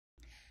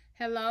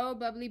Hello,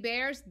 Bubbly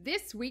Bears.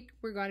 This week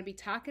we're going to be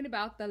talking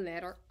about the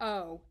letter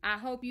O. I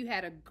hope you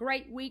had a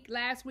great week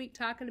last week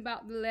talking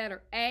about the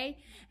letter A.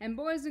 And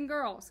boys and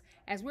girls,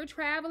 as we're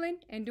traveling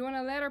and doing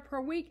a letter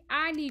per week,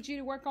 I need you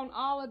to work on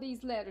all of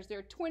these letters. There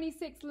are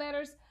 26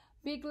 letters,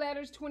 big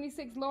letters,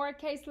 26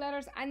 lowercase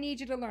letters. I need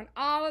you to learn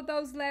all of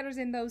those letters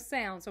and those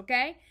sounds,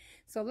 okay?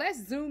 So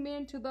let's zoom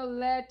into the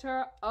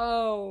letter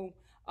O.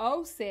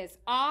 O says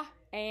ah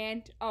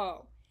and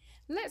O.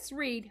 Let's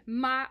read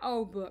My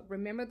O Book.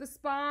 Remember the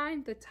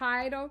spine, the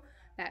title.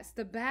 That's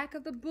the back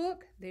of the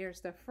book.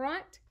 There's the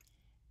front.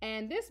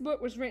 And this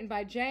book was written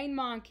by Jane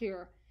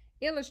Moncure,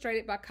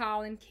 illustrated by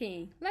Colin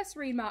King. Let's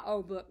read My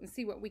O Book and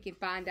see what we can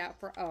find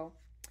out for O.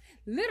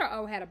 Little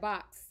O had a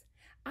box.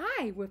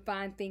 I would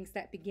find things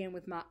that begin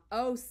with my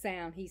O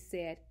sound, he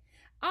said.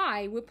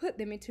 I would put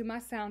them into my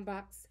sound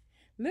box.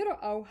 Little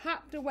O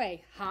hopped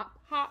away. Hop,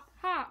 hop,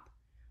 hop.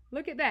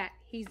 Look at that.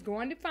 He's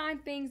going to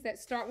find things that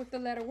start with the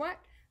letter what?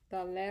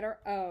 The letter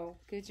O.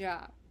 Good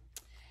job.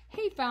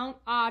 He found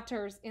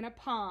otters in a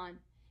pond.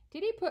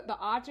 Did he put the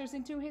otters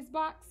into his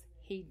box?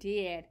 He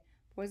did.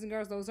 Boys and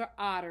girls, those are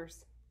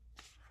otters.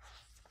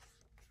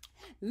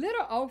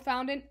 Little O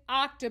found an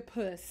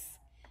octopus.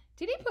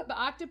 Did he put the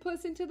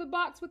octopus into the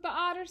box with the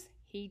otters?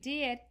 He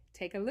did.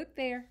 Take a look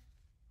there.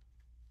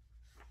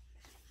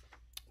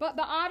 But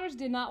the otters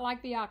did not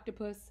like the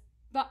octopus.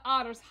 The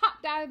otters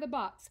hopped out of the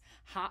box.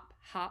 Hop,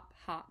 hop,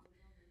 hop.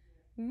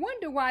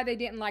 Wonder why they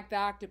didn't like the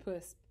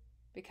octopus.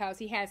 Because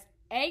he has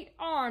 8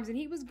 arms and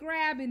he was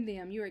grabbing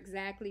them. You're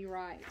exactly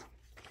right.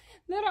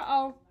 Little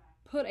O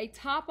put a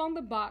top on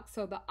the box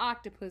so the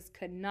octopus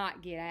could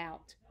not get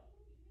out.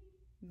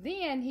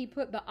 Then he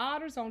put the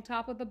otters on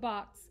top of the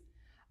box.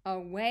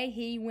 Away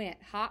he went.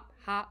 Hop,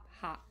 hop,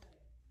 hop.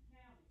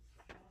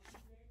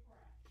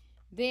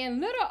 Then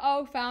little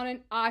O found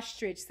an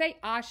ostrich. Say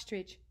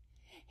ostrich.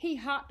 He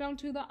hopped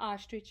onto the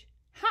ostrich.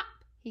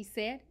 Hop, he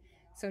said.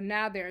 So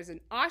now there's an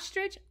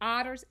ostrich,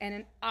 otters, and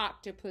an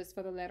octopus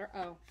for the letter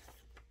O.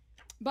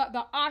 But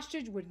the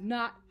ostrich would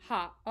not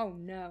hop. Oh,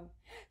 no.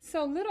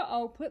 So little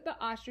O put the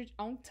ostrich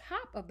on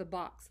top of the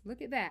box.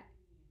 Look at that.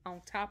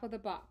 On top of the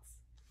box.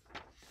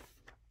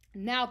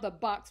 Now the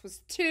box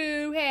was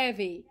too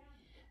heavy.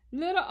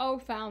 Little O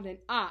found an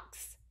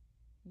ox.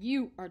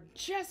 You are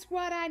just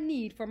what I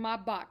need for my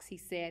box, he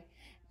said.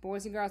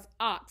 Boys and girls,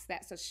 ox,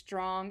 that's a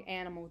strong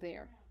animal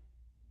there.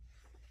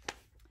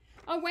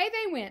 Away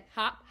they went,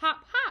 hop,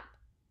 hop, hop,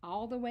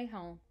 all the way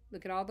home.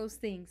 Look at all those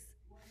things.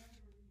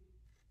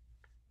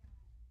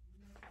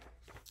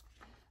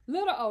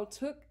 Little O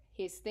took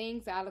his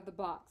things out of the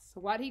box.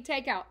 So what did he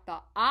take out? The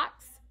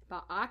ox,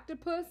 the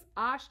octopus,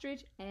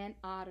 ostrich, and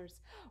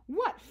otters.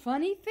 What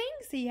funny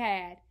things he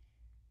had.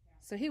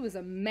 So he was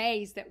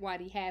amazed at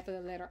what he had for the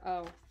letter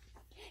O.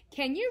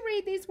 Can you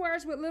read these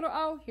words with little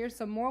O? Here's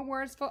some more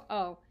words for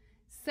O.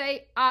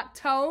 Say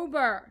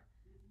October,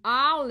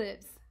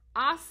 olives,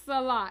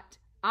 ocelot,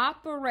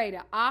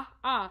 operator,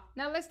 ah.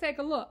 Now let's take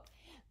a look.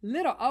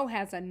 Little O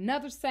has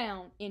another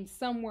sound in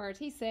some words.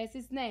 He says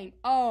his name,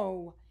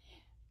 O.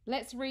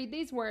 Let's read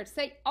these words.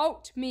 Say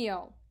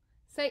oatmeal.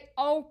 Say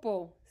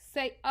opal.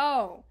 Say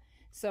O.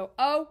 So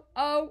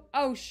O,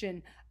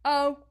 ocean.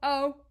 O,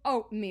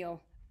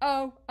 oatmeal.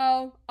 O,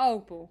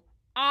 opal.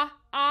 Ah,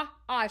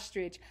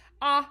 ostrich.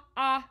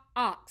 Ah,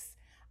 ox.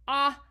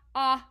 Ah,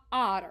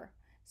 otter.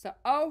 So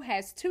O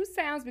has 2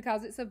 sounds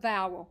because it's a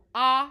vowel.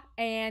 Ah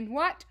and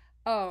what?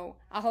 O.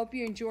 I hope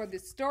you enjoyed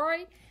this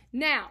story.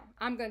 Now,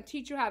 I'm going to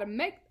teach you how to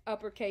make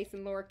uppercase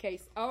and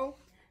lowercase O.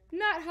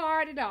 Not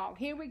hard at all.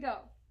 Here we go.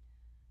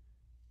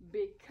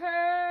 Big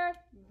curve,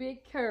 big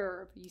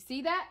curve. You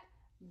see that?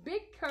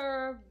 Big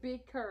curve,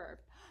 big curve.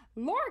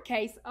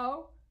 Lowercase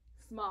O,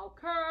 small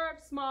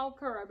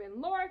curve,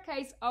 and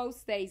lowercase O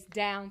stays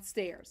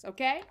downstairs,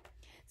 okay?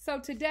 So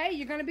today,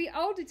 you're going to be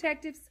O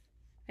detectives.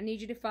 I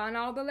need you to find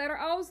all the letter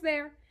O's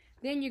there.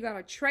 Then you're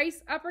going to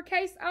trace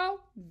uppercase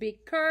O,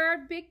 big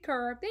curve, big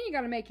curve. Then you're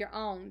going to make your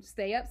own.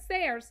 Stay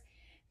upstairs.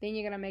 Then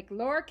you're going to make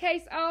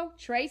lowercase O,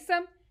 trace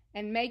them,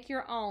 and make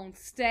your own.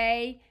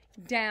 Stay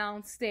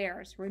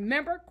downstairs.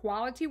 Remember,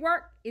 quality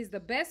work is the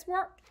best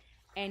work.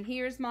 And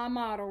here's my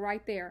model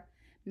right there.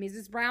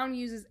 Mrs. Brown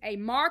uses a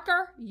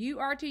marker. You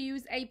are to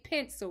use a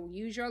pencil.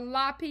 Use your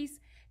lapis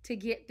to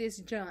get this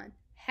done.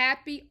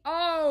 Happy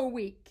O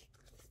week.